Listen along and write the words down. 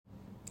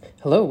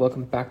Hello,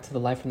 welcome back to the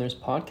Life from Nerds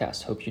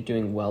podcast. Hope you're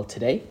doing well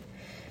today.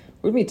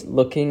 We're going to be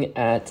looking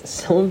at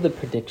some of the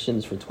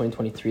predictions for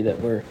 2023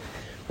 that were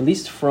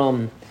released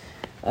from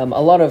a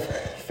lot of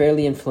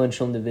fairly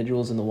influential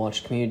individuals in the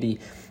watch community.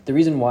 The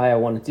reason why I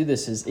want to do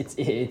this is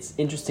it's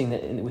interesting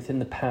that within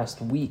the past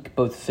week,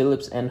 both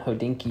Philips and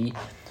Hodinkee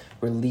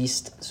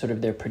released sort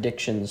of their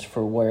predictions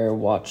for where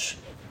watches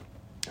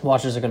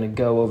are going to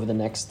go over the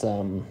next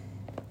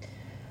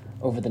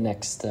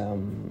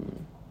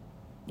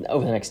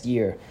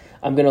year.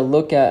 I'm going to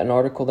look at an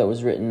article that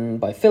was written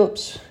by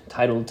Philips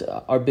titled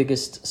Our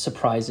Biggest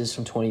Surprises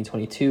from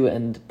 2022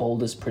 and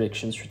Boldest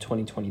Predictions for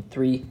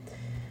 2023.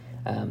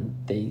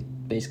 They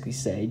basically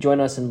say, join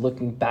us in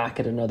looking back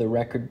at another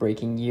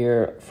record-breaking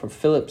year for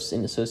Philips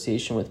in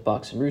association with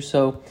Box &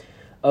 Russo.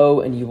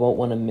 Oh, and you won't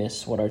want to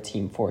miss what our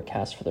team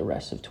forecasts for the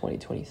rest of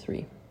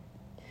 2023.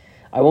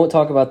 I won't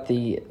talk about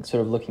the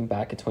sort of looking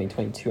back at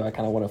 2022. I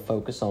kind of want to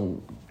focus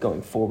on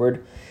going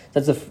forward.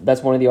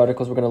 That's one of the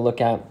articles we're going to look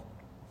at.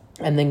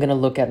 I'm then going to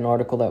look at an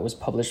article that was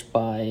published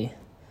by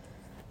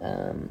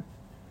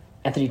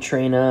Anthony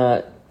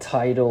Traina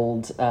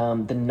titled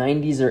The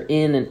 90s Are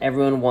In and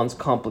Everyone Wants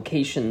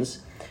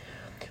Complications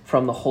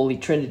from the Holy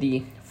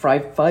Trinity,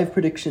 five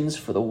predictions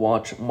for the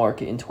watch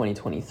market in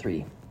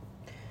 2023.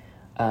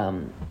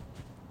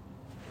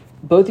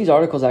 Both these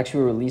articles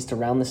actually were released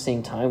around the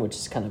same time, which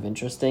is kind of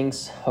interesting.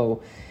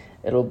 So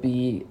it'll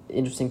be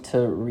interesting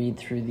to read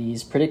through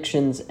these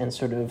predictions and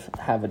sort of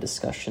have a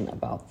discussion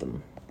about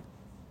them.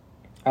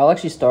 I'll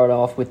actually start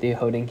off with the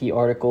Hodinkee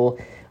article.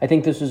 I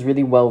think this was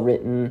really well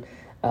written.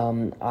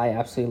 I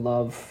absolutely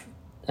love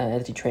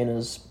Anthony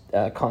Traina's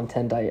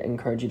content. I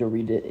encourage you to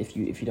read it if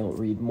you don't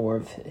read more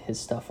of his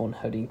stuff on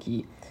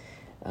Hodinkee.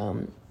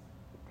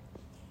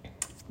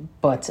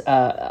 But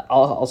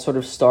I'll sort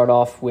of start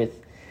off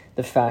with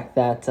the fact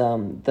that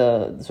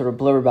the sort of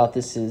blurb about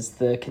this is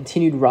the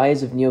continued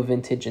rise of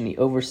neo-vintage and the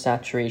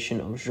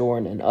oversaturation of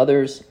Journe and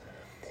others,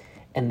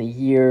 and the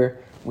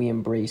year we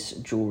embrace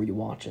jewelry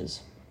watches.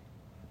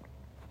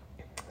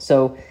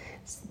 So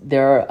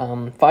there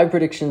are 5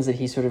 predictions that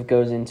he sort of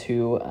goes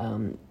into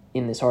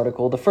in this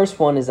article. The first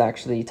one is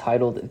actually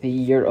titled The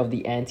Year of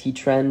the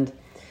Anti-Trend.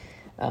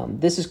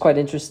 This is quite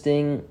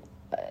interesting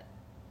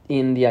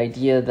in the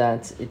idea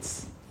that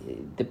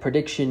the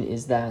prediction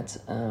is that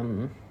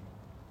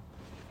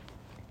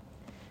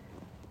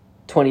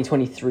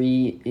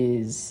 2023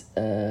 is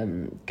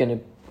going to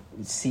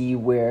see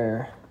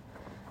where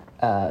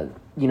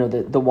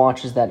the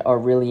watches that are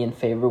really in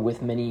favor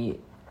with many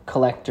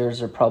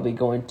collectors are probably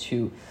going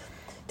to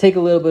take a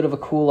little bit of a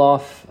cool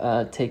off,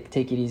 take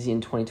it easy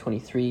in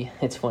 2023.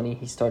 It's funny,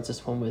 he starts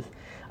this one with,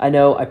 I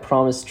know I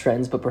promised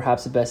trends, but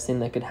perhaps the best thing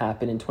that could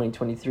happen in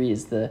 2023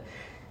 is the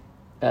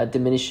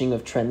diminishing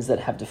of trends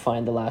that have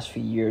defined the last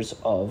few years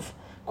of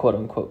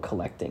quote-unquote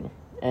collecting.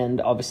 And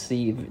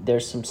obviously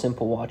there's some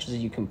simple watches that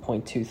you can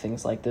point to,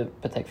 things like the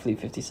Patek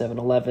Philippe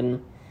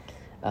 5711.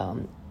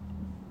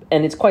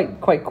 And it's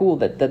quite cool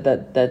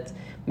that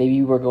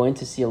maybe we're going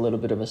to see a little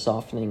bit of a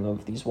softening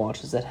of these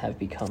watches that have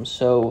become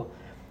so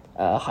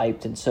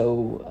hyped and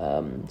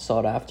so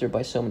sought after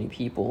by so many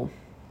people,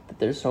 that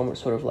there's so much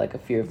sort of like a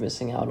fear of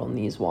missing out on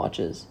these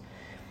watches.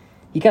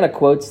 He kind of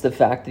quotes the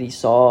fact that he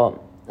saw,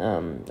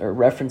 or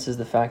references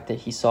the fact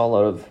that he saw a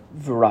lot of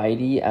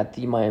variety at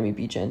the Miami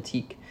Beach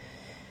Antique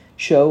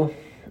show,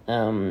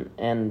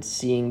 and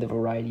seeing the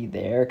variety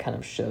there kind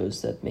of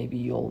shows that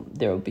maybe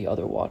there will be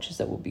other watches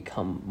that will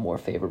become more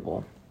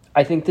favorable.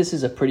 I think this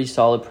is a pretty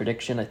solid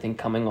prediction. I think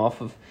coming off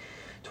of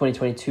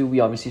 2022, we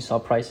obviously saw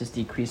prices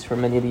decrease for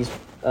many of these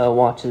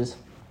watches.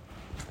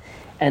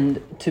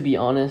 And to be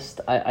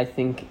honest, I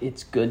think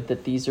it's good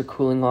that these are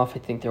cooling off. I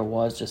think there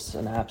was just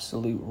an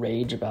absolute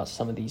rage about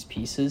some of these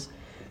pieces.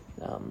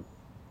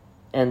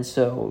 And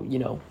so,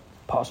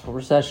 possible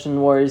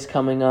recession worries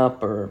coming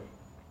up or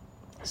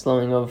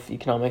slowing of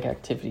economic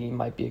activity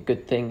might be a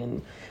good thing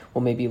and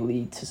will maybe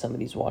lead to some of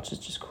these watches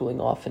just cooling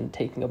off and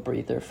taking a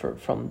breather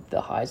from the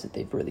highs that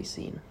they've really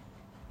seen.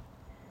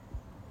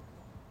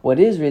 What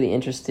is really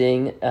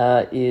interesting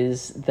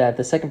is that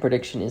the second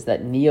prediction is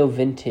that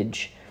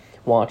neo-vintage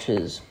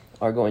watches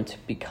are going to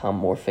become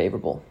more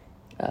favorable.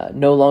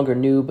 No longer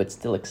new, but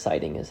still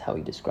exciting is how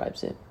he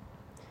describes it.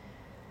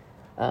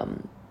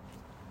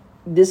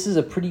 This is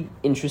a pretty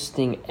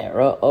interesting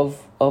era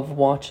of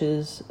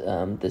watches,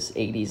 this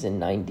 80s and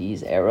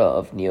 90s era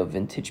of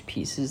neo-vintage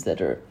pieces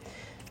that are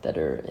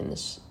in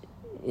this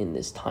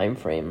time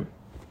frame.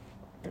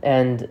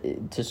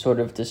 And to sort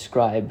of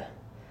describe,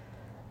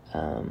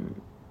 to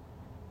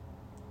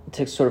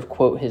sort of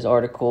quote his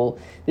article,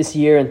 this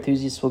year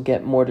enthusiasts will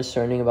get more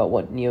discerning about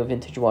what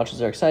neo-vintage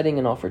watches are exciting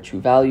and offer true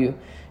value.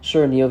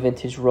 Sure,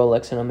 neo-vintage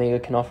Rolex and Omega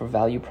can offer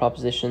value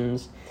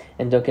propositions,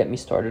 and don't get me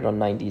started on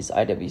 90s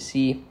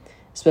IWC,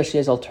 especially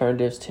as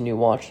alternatives to new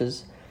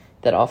watches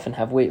that often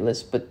have wait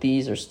lists, but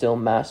these are still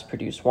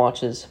mass-produced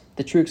watches.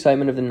 The true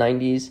excitement of the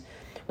 90s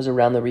was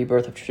around the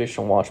rebirth of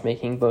traditional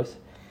watchmaking, both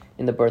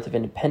in the birth of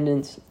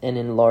independence and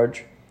in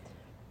large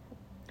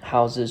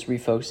houses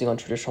refocusing on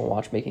traditional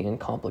watchmaking and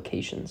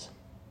complications.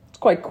 It's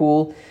quite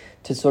cool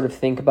to sort of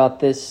think about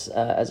this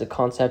as a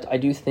concept. I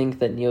do think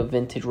that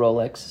neo-vintage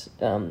Rolex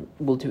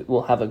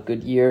will have a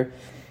good year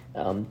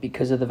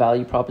because of the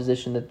value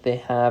proposition that they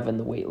have and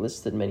the wait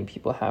list that many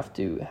people have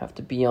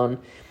to be on.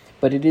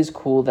 But it is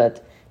cool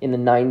that in the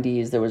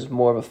 90s there was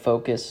more of a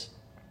focus.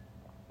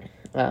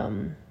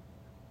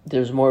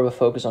 There's more of a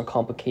focus on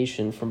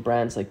complication from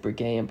brands like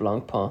Breguet and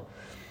Blancpain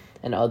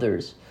and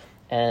others.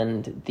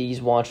 And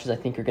these watches, I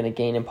think, are going to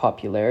gain in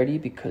popularity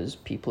because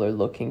people are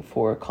looking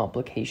for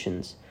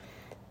complications,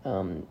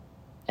 and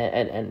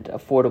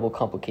affordable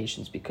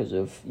complications because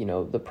of, you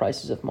know, the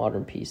prices of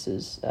modern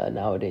pieces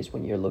nowadays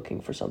when you're looking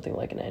for something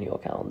like an annual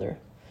calendar.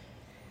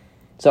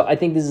 So I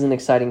think this is an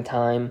exciting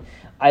time.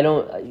 I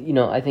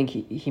think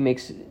he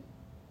makes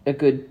a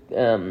good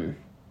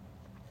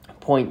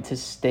point to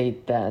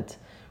state that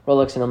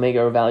Rolex and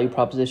Omega are value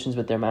propositions,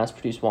 but they're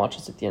mass-produced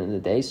watches at the end of the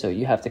day. So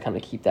you have to kind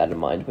of keep that in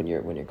mind when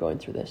you're going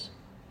through this.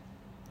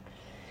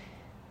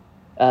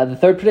 The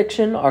third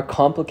prediction are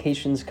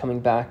complications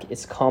coming back.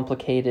 It's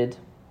complicated.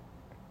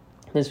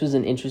 This was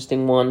an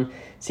interesting one.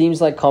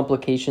 Seems like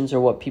complications are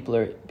what people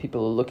are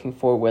looking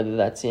for, whether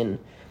that's in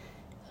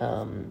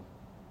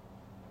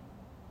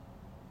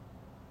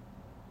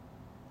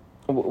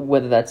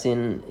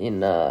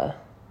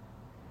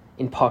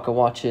pocket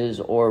watches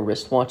or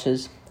wrist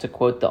watches. To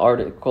quote the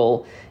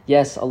article,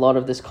 yes, a lot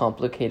of this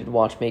complicated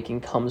watchmaking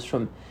comes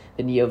from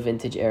the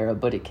neo-vintage era,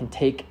 but it can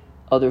take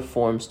other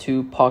forms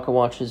too. Pocket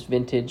watches,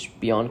 vintage,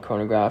 beyond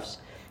chronographs,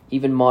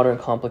 even modern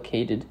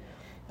complicated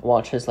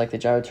watches like the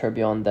Gyro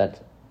Tourbillon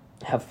that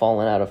have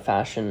fallen out of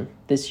fashion.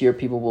 This year,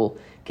 people will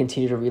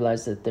continue to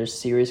realize that there's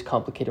serious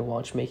complicated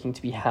watchmaking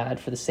to be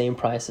had for the same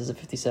price as a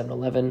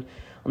 5711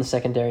 on the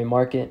secondary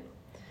market.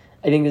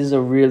 I think this is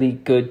a really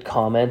good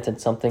comment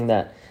and something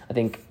that I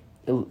think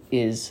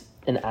is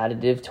an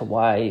additive to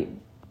why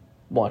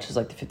watches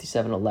like the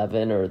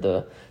 5711 or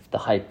the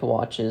hype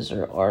watches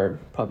are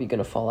probably going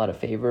to fall out of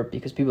favor,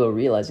 because people are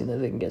realizing that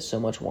they can get so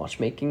much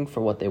watchmaking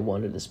for what they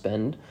wanted to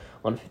spend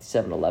on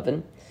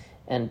 5711.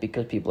 And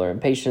because people are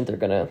impatient, they're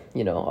going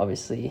to,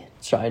 obviously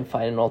try and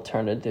find an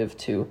alternative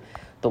to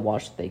the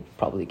watch that they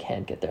probably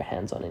can't get their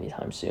hands on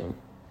anytime soon.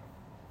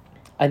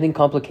 I think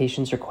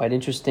complications are quite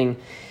interesting.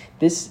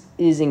 This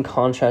is in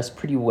contrast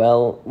pretty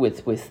well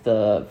with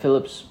the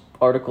Phillips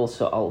article,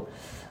 so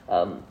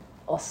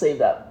I'll save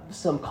that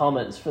some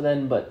comments for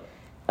then. But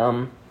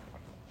I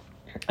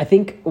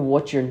think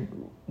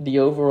the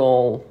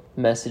overall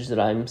message that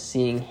I'm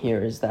seeing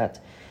here is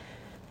that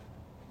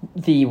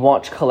the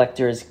watch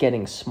collector is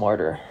getting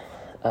smarter.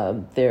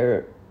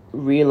 They're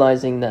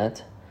realizing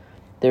that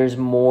there's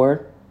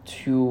more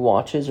to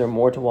watches or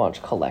more to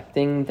watch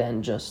collecting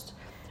than just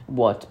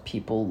what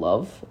people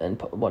love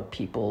and what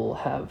people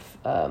have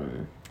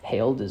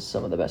hailed as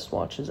some of the best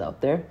watches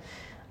out there.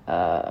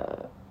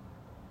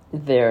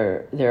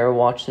 There are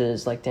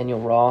watches like Daniel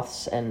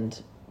Roth's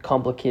and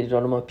complicated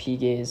Audemars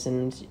Piguet's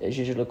and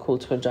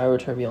Jaeger-LeCoultre Gyro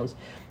Tourbillons.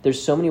 There's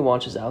so many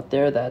watches out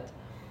there that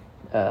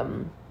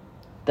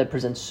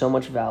present so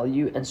much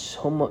value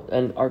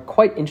and are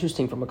quite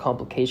interesting from a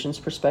complications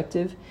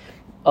perspective,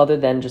 other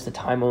than just a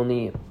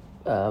time-only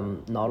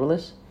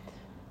Nautilus.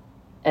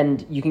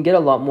 And you can get a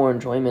lot more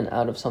enjoyment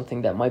out of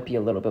something that might be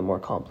a little bit more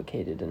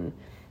complicated and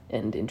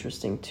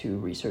interesting to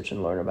research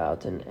and learn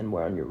about and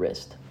wear on your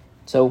wrist.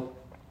 So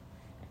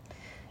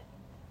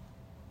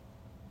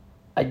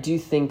I do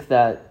think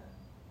that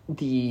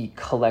the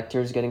collector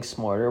is getting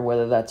smarter,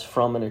 whether that's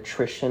from an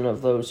attrition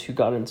of those who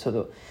got into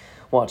the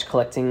watch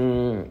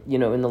collecting,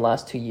 in the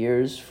last 2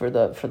 years for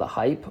the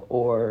hype,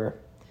 or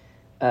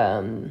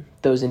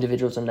those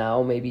individuals are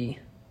now maybe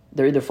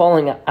they're either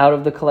falling out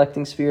of the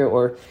collecting sphere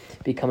or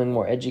becoming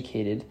more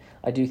educated.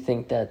 I do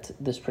think that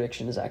this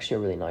prediction is actually a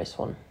really nice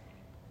one.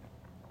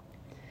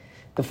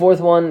 The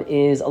fourth one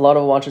is a lot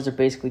of watches are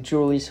basically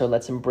jewelry, so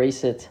let's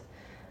embrace it.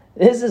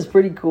 This is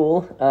pretty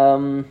cool.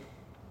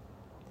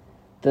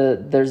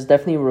 There's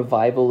definitely a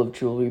revival of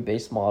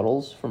jewelry-based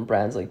models from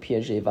brands like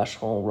Piaget,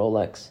 Vacheron,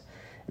 Rolex,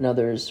 and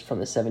others from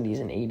the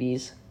 70s and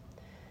 80s.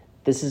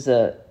 This is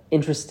a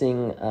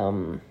interesting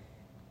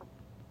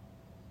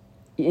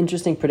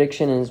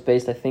prediction, and is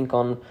based, I think,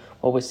 on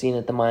what was seen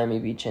at the Miami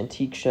Beach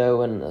Antique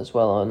Show, and as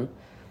well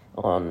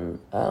on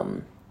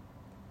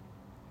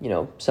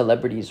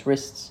celebrities'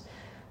 wrists.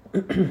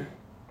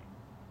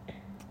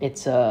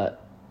 It's an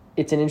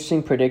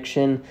interesting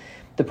prediction.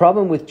 The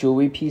problem with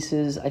jewelry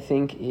pieces, I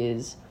think,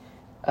 is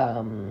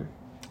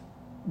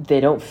they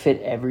don't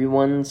fit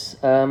everyone's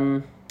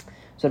sort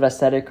of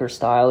aesthetic or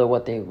style, or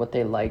what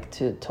they like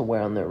to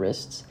wear on their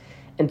wrists.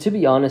 And to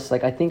be honest,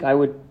 I think I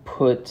would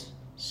put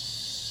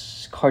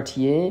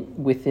Cartier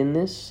within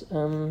this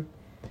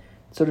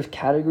sort of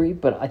category,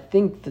 but I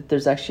think that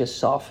there's actually a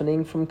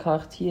softening from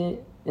Cartier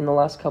in the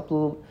last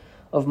couple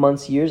of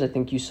months, years. I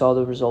think you saw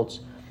the results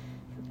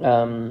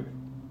from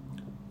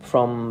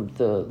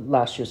the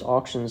last year's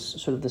auctions,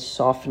 sort of the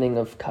softening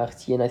of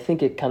Cartier, and I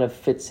think it kind of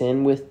fits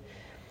in with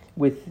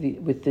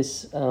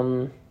this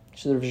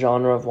sort of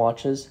genre of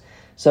watches.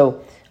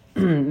 So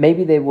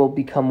maybe they will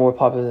become more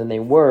popular than they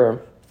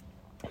were,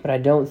 But I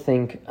don't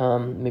think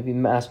maybe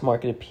mass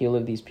market appeal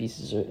of these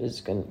pieces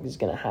is going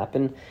to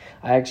happen.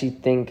 I actually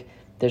think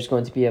there's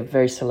going to be a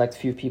very select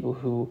few people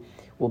who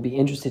will be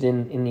interested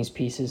in these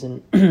pieces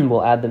and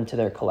will add them to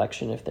their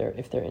collection if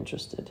they're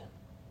interested.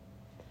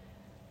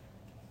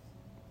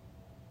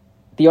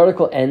 The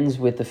article ends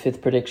with the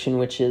fifth prediction,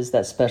 which is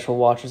that special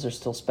watches are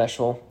still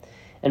special.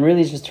 And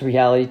really it's just a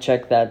reality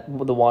check that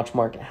the watch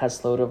market has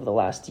slowed over the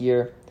last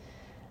year.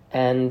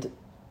 And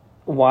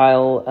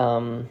while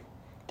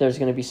there's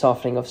going to be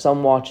softening of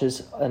some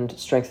watches and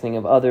strengthening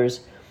of others,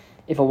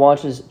 if a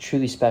watch is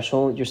truly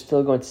special, you're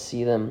still going to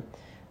see them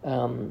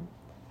garner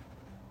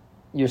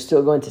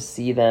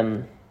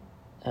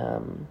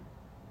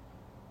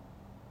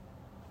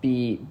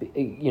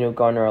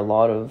a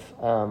lot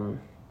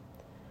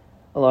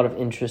of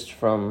interest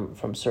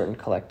from certain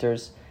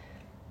collectors.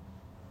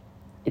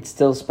 It's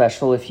still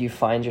special if you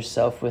find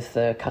yourself with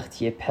a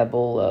Cartier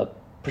Pebble, a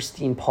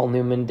pristine Paul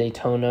Newman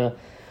Daytona,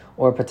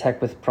 or a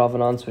Patek with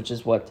Provenance, which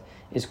is what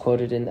is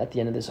quoted at the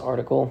end of this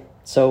article.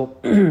 So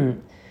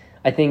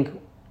I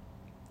think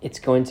it's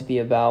going to be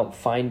about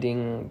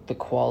finding the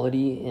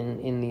quality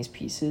in these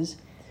pieces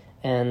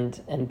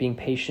and being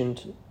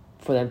patient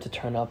for them to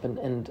turn up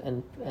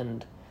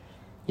and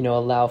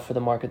allow for the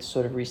market to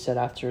sort of reset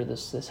after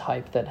this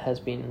hype that has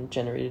been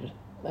generated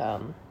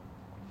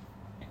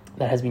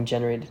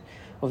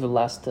over the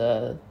last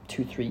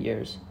 2-3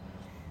 years.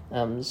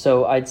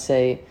 So I'd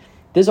say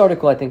this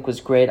article I think was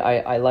great.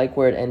 I like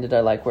where it ended. I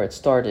like where it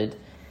started.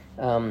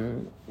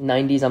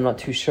 90s I'm not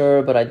too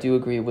sure, but I do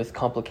agree with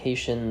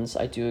complications.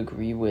 I do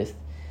agree with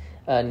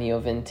neo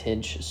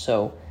vintage.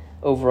 So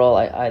overall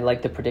I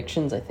like the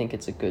predictions. I think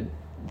it's a good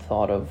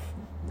thought of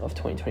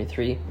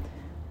 2023.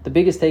 The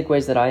biggest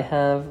takeaways that I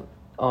have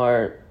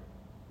are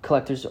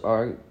collectors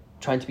are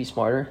trying to be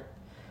smarter,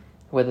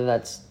 whether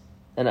that's,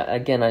 and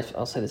again,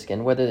 I'll say this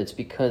again, whether it's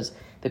because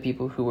the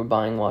people who were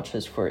buying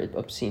watches for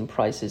obscene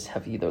prices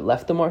have either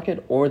left the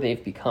market or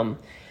they've become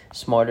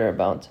smarter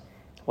about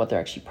what they're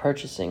actually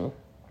purchasing.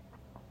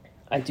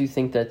 I do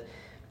think that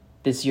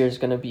this year is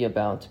going to be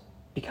about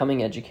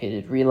becoming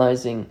educated,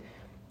 realizing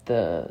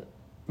the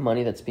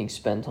money that's being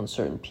spent on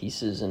certain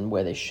pieces and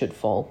where they should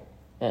fall,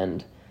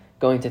 and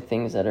going to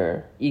things that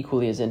are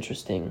equally as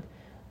interesting,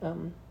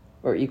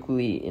 or equal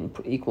in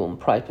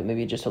price, but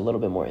maybe just a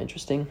little bit more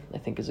interesting, I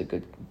think is a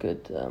good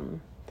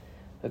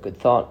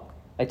thought.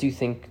 I do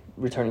think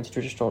returning to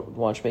traditional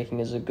watchmaking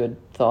is a good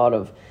thought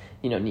of,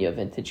 neo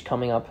vintage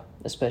coming up,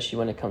 especially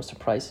when it comes to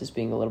prices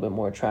being a little bit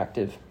more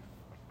attractive.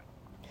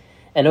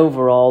 And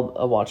overall,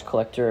 a watch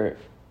collector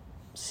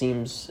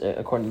seems,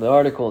 according to the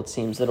article, it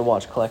seems that a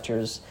watch collector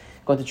is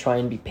going to try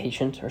and be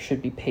patient, or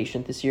should be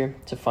patient this year,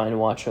 to find a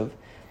watch of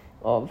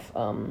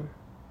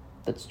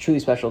that's truly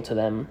special to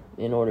them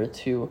in order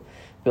to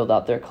build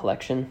out their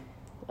collection.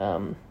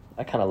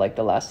 I kind of like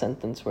the last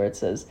sentence where it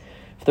says,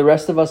 "For the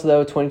rest of us,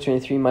 though,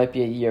 2023 might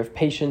be a year of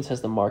patience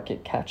as the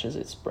market catches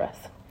its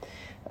breath."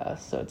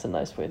 So it's a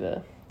nice way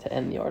to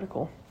end the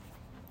article.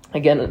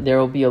 Again, there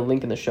will be a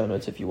link in the show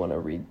notes if you want to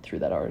read through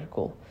that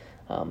article.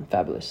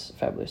 Fabulous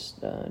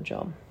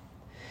job.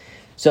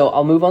 So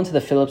I'll move on to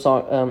the Phillips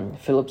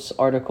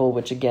article,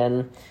 which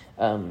again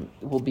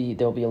there'll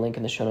be a link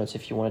in the show notes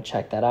if you want to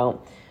check that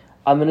out.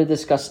 I'm going to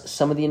discuss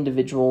some of the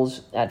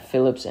individuals at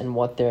Phillips and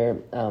what their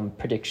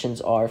predictions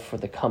are for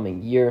the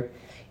coming year.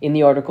 In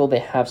the article, they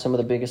have some of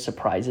the biggest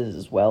surprises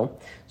as well.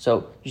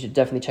 So you should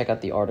definitely check out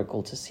the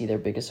article to see their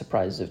biggest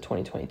surprises of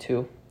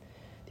 2022.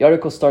 The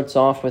article starts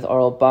off with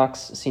Arl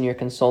Box, senior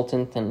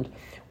consultant and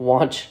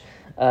watch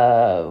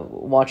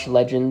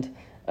legend,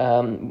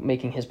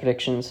 making his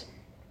predictions.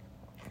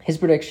 His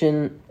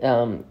prediction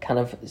kind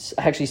of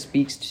actually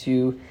speaks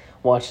to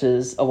a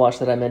watch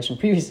that I mentioned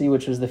previously,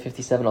 which was the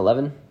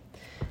 5711.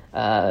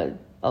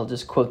 I'll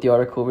just quote the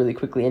article really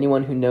quickly.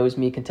 "Anyone who knows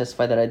me can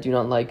testify that I do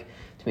not like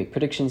to make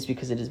predictions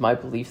because it is my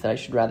belief that I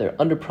should rather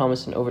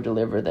underpromise and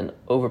overdeliver than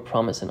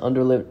overpromise and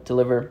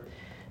underdeliver.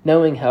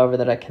 Knowing, however,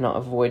 that I cannot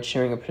avoid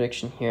sharing a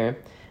prediction here,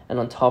 and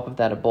on top of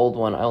that a bold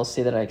one, I will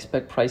say that I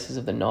expect prices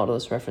of the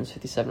Nautilus reference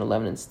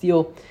 5711 in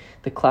steel,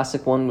 the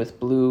classic one with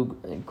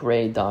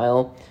blue-gray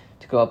dial,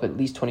 to go up at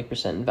least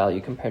 20% in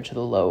value compared to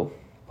the low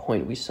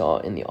point we saw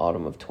in the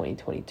autumn of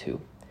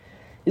 2022.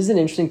 This is an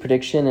interesting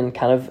prediction and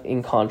kind of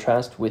in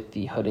contrast with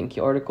the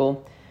Hodinkee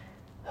article.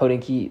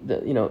 Hodinkee,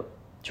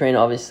 Train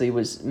obviously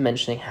was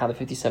mentioning how the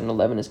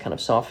 5711 is kind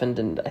of softened,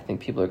 and I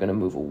think people are going to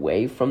move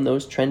away from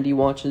those trendy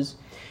watches,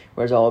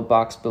 whereas Arl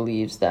Box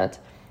believes that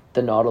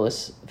the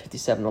Nautilus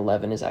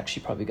 5711 is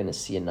actually probably going to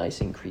see a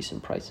nice increase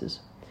in prices.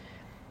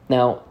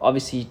 Now,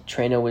 obviously,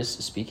 Treno was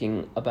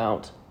speaking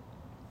about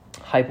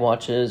hype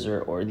watches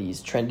or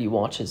these trendy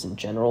watches in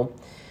general,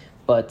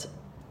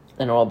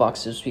 and Arl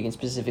Box is speaking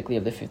specifically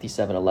of the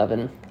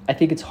 5711. I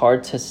think it's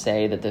hard to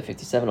say that the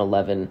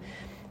 5711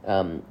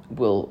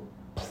 will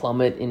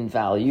plummet in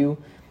value,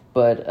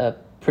 but a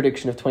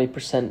prediction of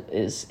 20%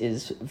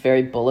 is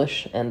very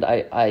bullish, and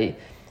I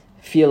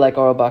feel like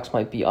Arl Box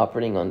might be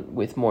operating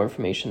with more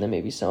information than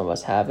maybe some of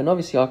us have, and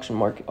obviously auction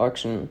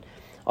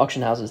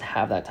houses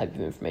have that type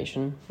of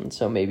information, and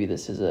so maybe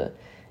this is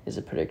is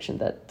a prediction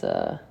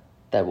that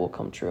will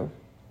come true.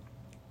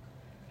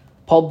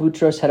 Paul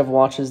Boutros, head of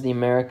Watches the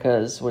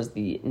Americas, was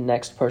the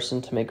next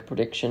person to make a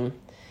prediction.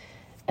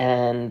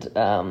 And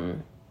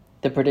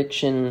the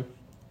prediction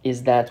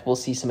is that we'll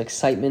see some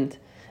exciting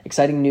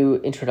new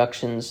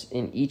introductions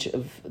in each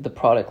of the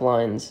product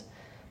lines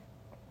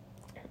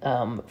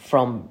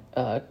from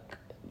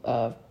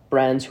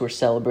brands who are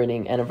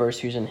celebrating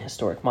anniversaries and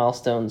historic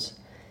milestones,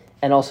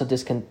 and also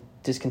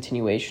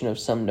discontinuation of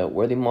some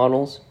noteworthy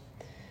models.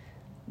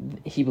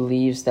 He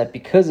believes that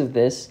because of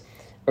this,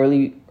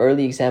 early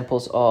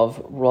examples of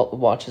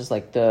watches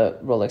like the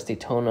Rolex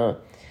Daytona,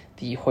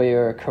 the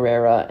Heuer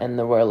Carrera, and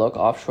the Royal Oak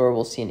Offshore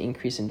will see an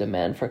increase in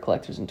demand for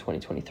collectors in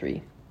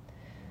 2023.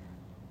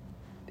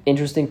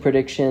 Interesting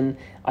prediction.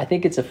 I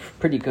think it's a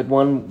pretty good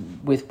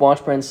one. With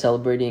watch brands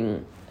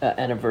celebrating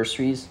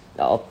anniversaries,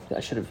 I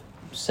should have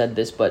said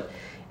this, but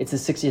it's the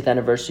 60th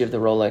anniversary of the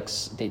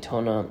Rolex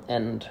Daytona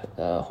and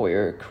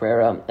Heuer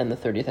Carrera, and the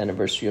 30th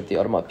anniversary of the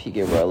Audemars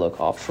Piguet Royal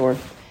Oak Offshore.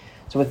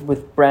 So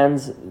with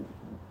brands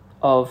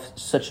of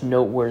such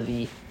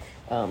noteworthy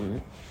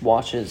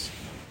watches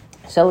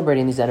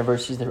celebrating these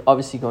anniversaries, they're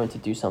obviously going to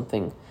do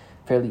something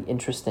fairly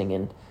interesting,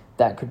 and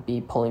that could be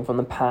pulling from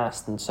the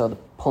past. And so the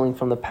pulling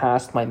from the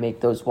past might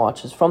make those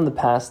watches from the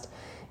past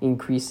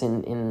increase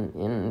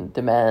in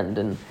demand.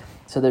 And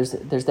so there's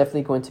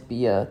definitely going to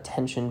be a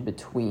tension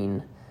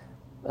between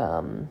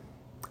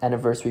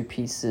anniversary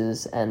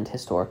pieces and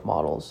historic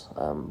models,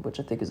 which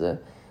I think is a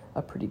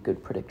pretty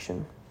good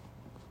prediction.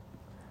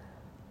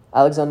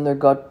 Alexander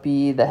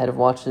Gottby, the head of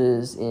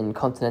watches in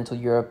continental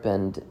Europe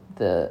and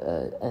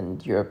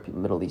Europe,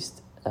 Middle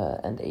East,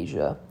 and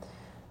Asia,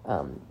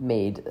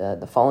 made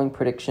the following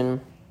prediction.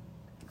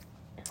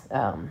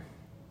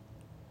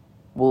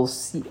 We'll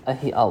see.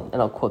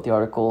 I'll quote the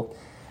article.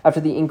 After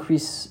the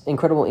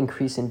incredible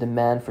increase in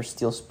demand for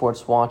steel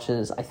sports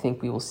watches, I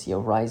think we will see a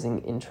rising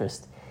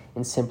interest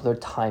in simpler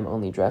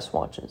time-only dress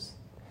watches.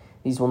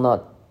 These will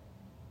not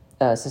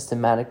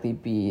systematically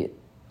be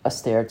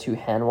austere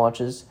two-hand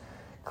watches.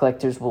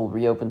 Collectors will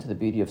reopen to the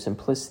beauty of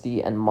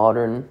simplicity, and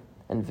modern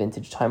and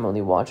vintage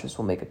time-only watches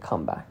will make a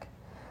comeback.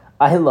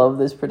 I love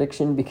this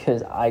prediction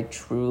because I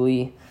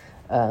truly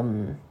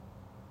love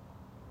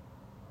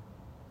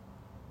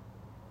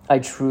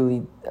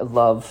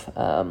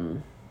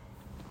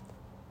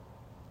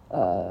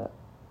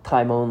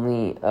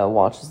time-only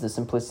watches. The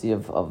simplicity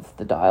of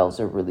the dials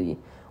are really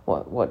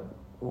what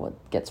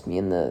gets me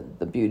in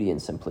the beauty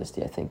and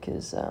simplicity, I think,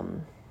 is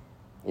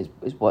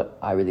what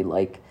I really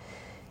like.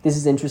 This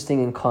is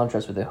interesting in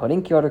contrast with the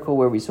Hodinkee article,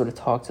 where we sort of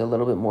talked a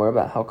little bit more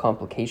about how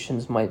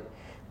complications might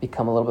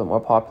become a little bit more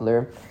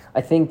popular.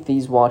 I think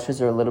these watches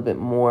are a little bit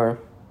more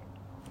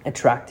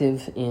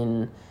attractive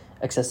in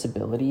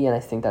accessibility, and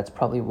I think that's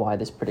probably why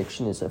this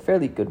prediction is a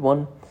fairly good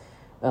one.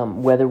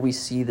 Whether we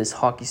see this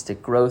hockey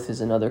stick growth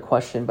is another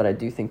question, but I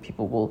do think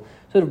people will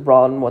sort of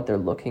broaden what they're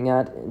looking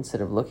at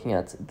instead of looking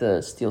at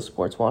the steel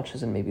sports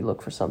watches, and maybe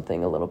look for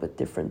something a little bit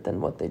different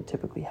than what they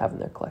typically have in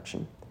their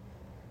collection.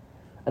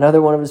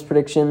 Another one of his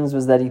predictions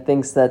was that he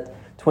thinks that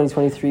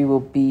 2023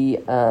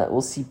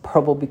 will see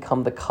purple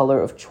become the color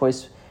of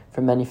choice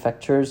for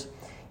manufacturers.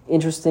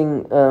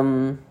 Interesting,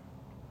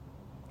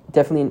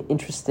 definitely an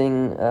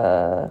interesting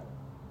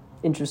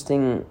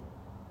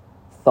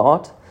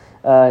thought.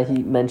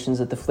 He mentions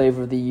that the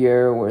flavor of the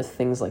year were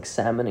things like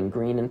salmon and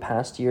green in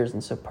past years,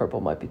 and so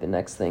purple might be the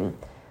next thing.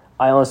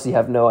 I honestly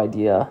have no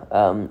idea.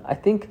 I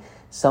think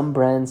some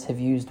brands have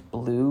used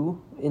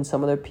blue in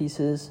some of their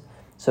pieces,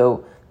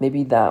 so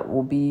maybe that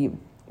will be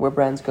where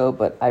brands go,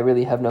 but I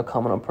really have no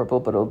comment on purple,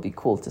 but it'll be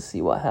cool to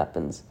see what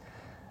happens.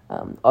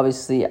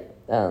 Obviously,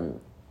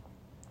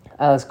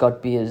 Alex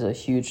Gottby is a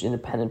huge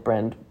independent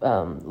brand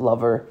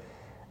lover,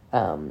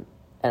 and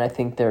I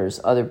think there's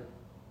other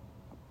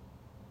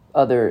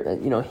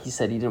he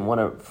said he didn't want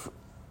to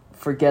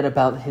forget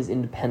about his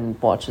independent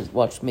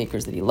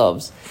watchmakers that he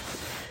loves.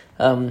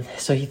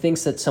 So he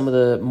thinks that some of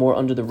the more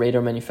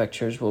under-the-radar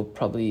manufacturers will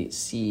probably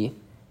see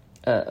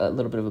a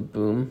little bit of a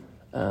boom.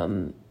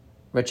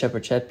 Recep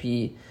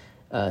Recepi,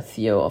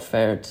 Theo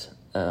Offert,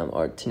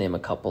 or to name a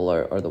couple,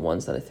 are the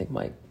ones that I think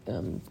might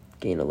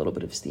gain a little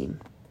bit of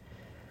steam.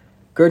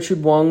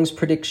 Gertrude Wang's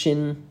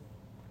prediction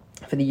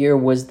for the year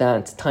was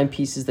that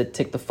timepieces that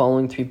tick the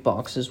following three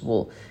boxes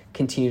will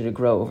continue to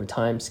grow over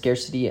time: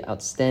 scarcity,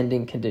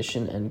 outstanding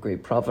condition, and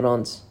great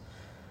provenance.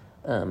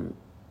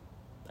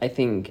 I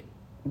think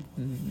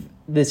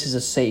this is a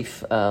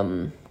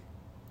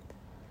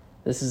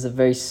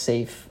very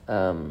safe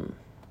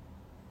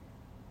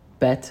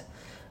bet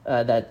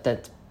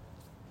that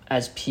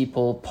as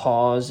people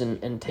pause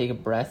and take a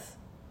breath,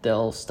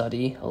 they'll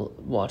study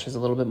watches a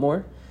little bit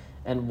more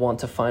and want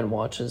to find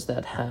watches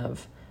that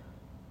have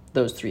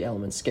those three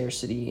elements: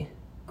 scarcity,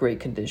 great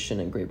condition,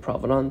 and great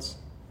provenance.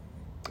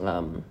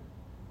 And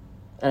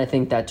I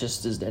think that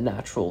just is a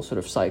natural sort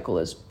of cycle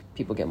as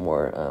people get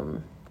more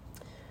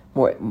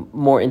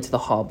into the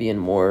hobby and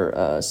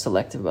more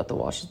selective about the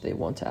watches they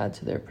want to add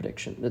to their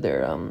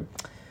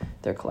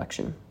their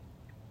collection.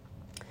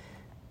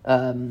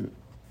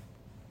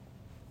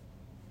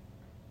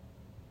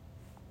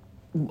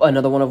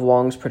 Another one of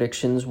Wong's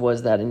predictions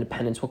was that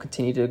independents will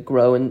continue to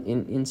grow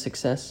in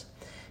success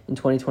in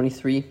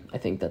 2023. I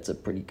think that's a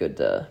pretty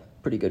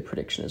good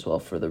prediction as well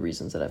for the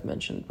reasons that I've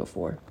mentioned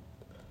before.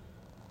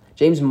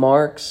 James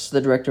Marks, the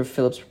director of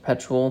Philips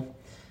Perpetual,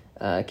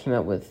 came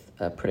out with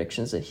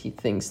predictions that he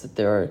thinks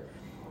that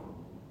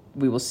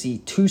we will see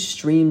two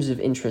streams of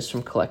interest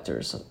from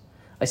collectors.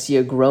 I see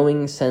a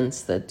growing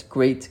sense that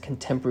great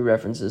contemporary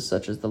references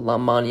such as the La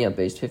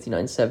Mania-based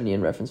 5970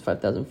 and reference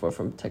 5004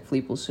 from Tech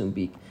Fleet will soon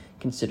be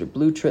considered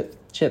blue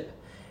chip,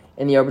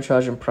 and the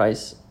arbitrage in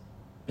price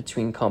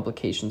between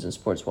complications and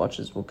sports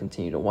watches will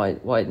continue to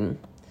widen.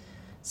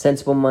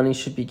 Sensible money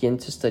should begin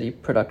to study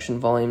production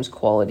volumes,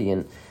 quality,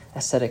 and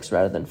aesthetics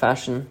rather than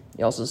fashion.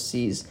 He also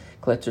sees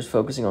collectors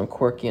focusing on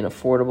quirky and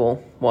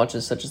affordable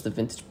watches such as the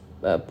vintage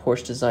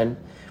Porsche design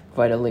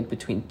provide a link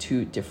between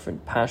two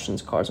different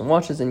passions, cars and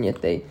watches, and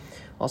yet they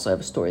also have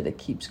a story that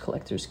keeps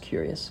collectors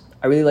curious.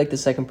 I really like the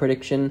second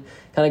prediction.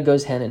 Kind of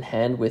goes hand in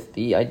hand with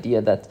the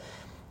idea that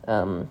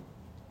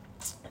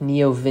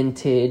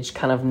neo-vintage,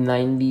 kind of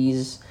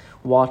 90s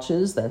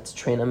watches that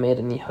Trina made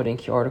in the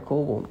Hodinkee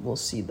article will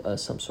see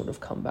some sort of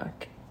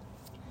comeback.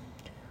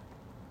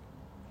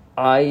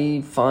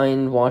 I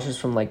find watches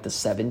from like the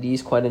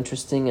 70s quite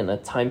interesting, and a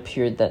time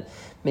period that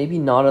maybe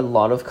not a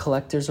lot of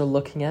collectors are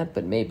looking at,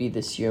 but maybe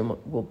this year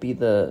will be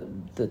the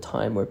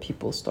time where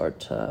people start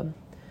to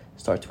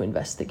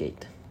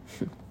investigate.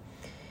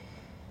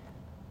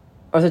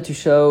 Arthur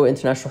Touchot,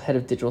 international head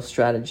of digital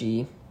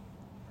strategy,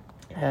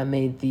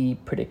 made the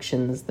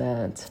predictions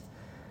that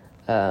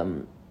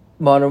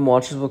modern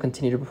watches will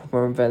continue to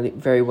perform very,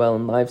 very well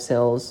in live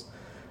sales,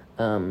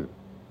 and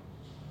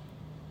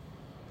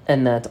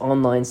that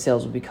online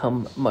sales will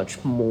become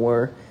much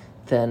more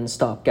than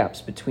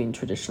stopgaps between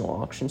traditional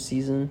auction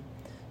season.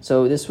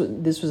 So this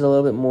was a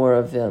little bit more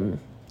of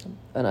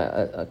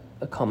a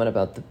comment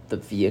about the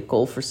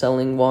vehicle for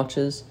selling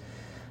watches.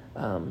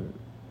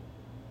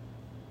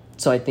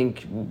 So I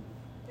think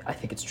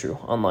it's true.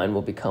 Online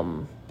will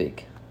become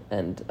big,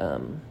 and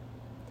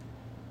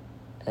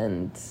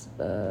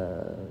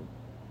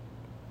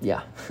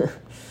yeah.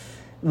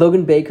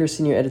 Logan Baker,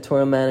 senior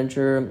editorial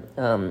manager,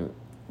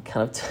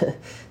 kind of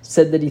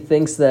said that he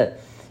thinks that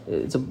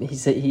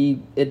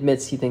he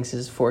admits he thinks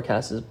his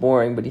forecast is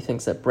boring, but he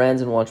thinks that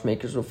brands and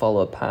watchmakers will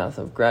follow a path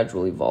of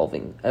gradual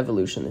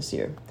evolution this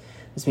year.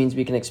 This means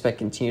we can expect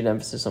continued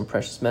emphasis on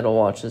precious metal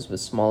watches with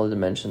smaller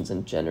dimensions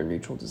and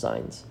gender-neutral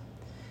designs.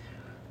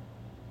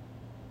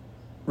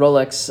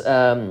 Rolex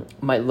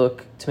might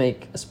look to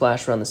make a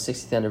splash around the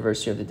 60th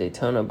anniversary of the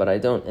Daytona, but I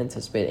don't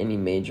anticipate any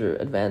major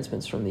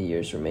advancements from the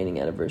year's remaining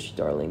anniversary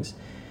darlings.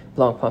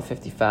 Blancpain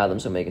 50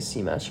 Fathoms, Omega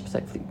Seamaster,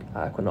 Patek Philippe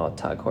Aquanaut,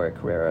 Tag Heuer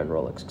Carrera, and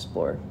Rolex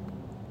Explorer.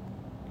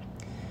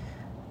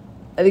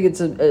 I think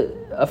it's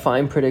a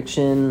fine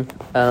prediction.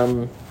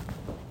 I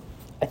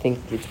think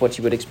it's what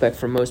you would expect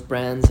from most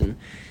brands, and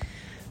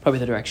probably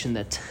the direction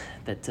that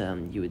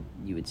you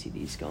would see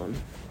these going.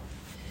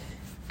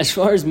 As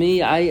far as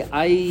me,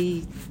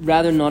 I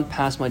rather not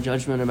pass my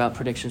judgment about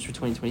predictions for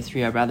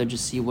 2023. I'd rather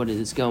just see where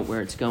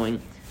it's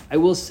going. I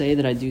will say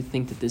that I do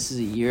think that this is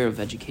a year of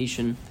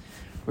education,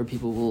 where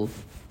people will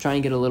try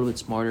and get a little bit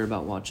smarter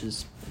about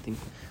watches. I think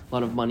a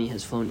lot of money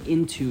has flown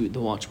into the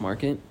watch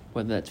market,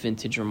 whether that's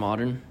vintage or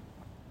modern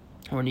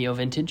or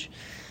neo-vintage,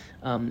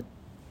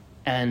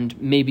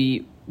 and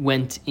maybe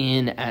went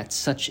in at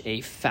such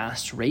a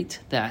fast rate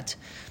that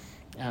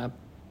kind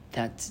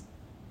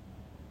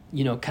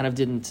of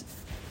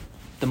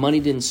the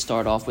money didn't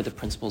start off with the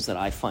principles that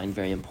I find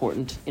very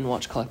important in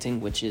watch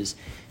collecting, which is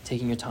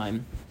taking your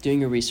time, doing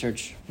your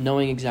research,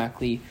 knowing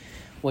exactly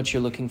what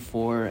you're looking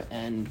for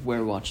and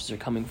where watches are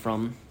coming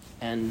from,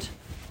 and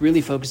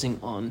really focusing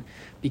on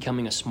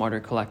becoming a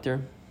smarter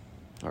collector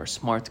or a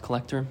smart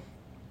collector.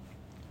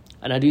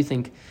 And I do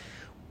think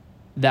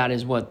that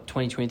is what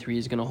 2023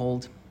 is going to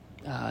hold.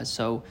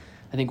 So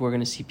I think we're going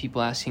to see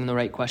people asking the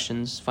right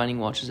questions, finding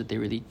watches that they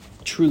really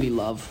truly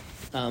love,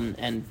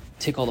 and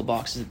tick all the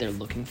boxes that they're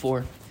looking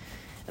for.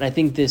 And I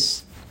think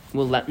this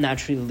will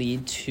naturally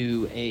lead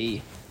to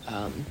a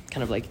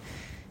kind of like,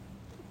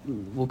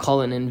 we'll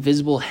call it an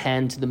invisible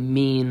hand to the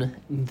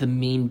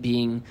mean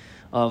being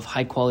of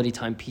high quality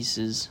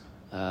timepieces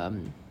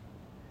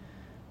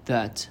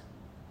that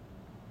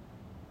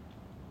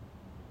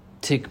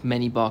tick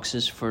many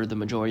boxes for the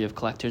majority of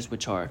collectors,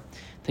 which are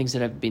things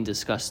that have been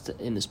discussed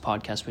in this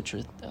podcast, which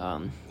are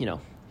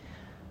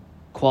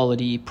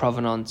quality,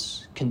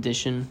 provenance,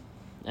 condition,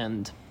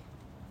 and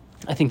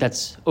I think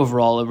that's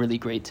overall a really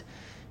great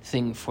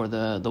thing for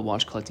the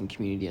watch collecting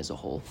community as a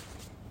whole.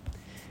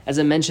 As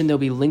I mentioned, there'll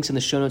be links in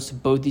the show notes to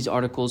both these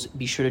articles.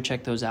 Be sure to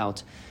check those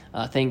out.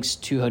 Thanks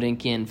to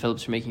Hodinkee and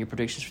Philips for making your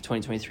predictions for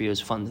 2023. It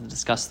was fun to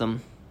discuss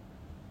them.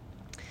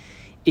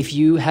 If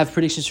you have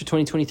predictions for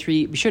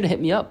 2023, be sure to hit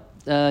me up.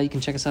 You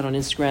can check us out on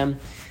Instagram.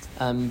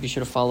 Be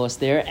sure to follow us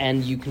there,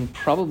 and you can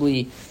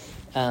probably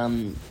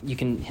you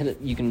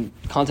can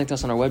contact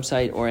us on our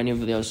website or any of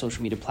the other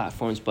social media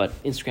platforms. But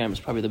Instagram is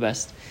probably the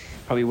best,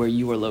 probably where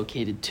you are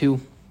located too.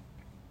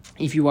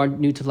 If you are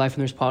new to the Life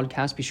Winners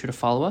podcast, be sure to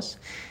follow us.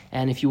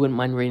 And if you wouldn't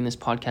mind rating this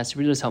podcast, it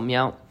really does help me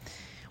out.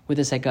 With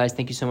this said, guys,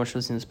 thank you so much for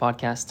listening to this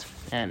podcast.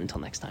 And until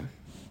next time.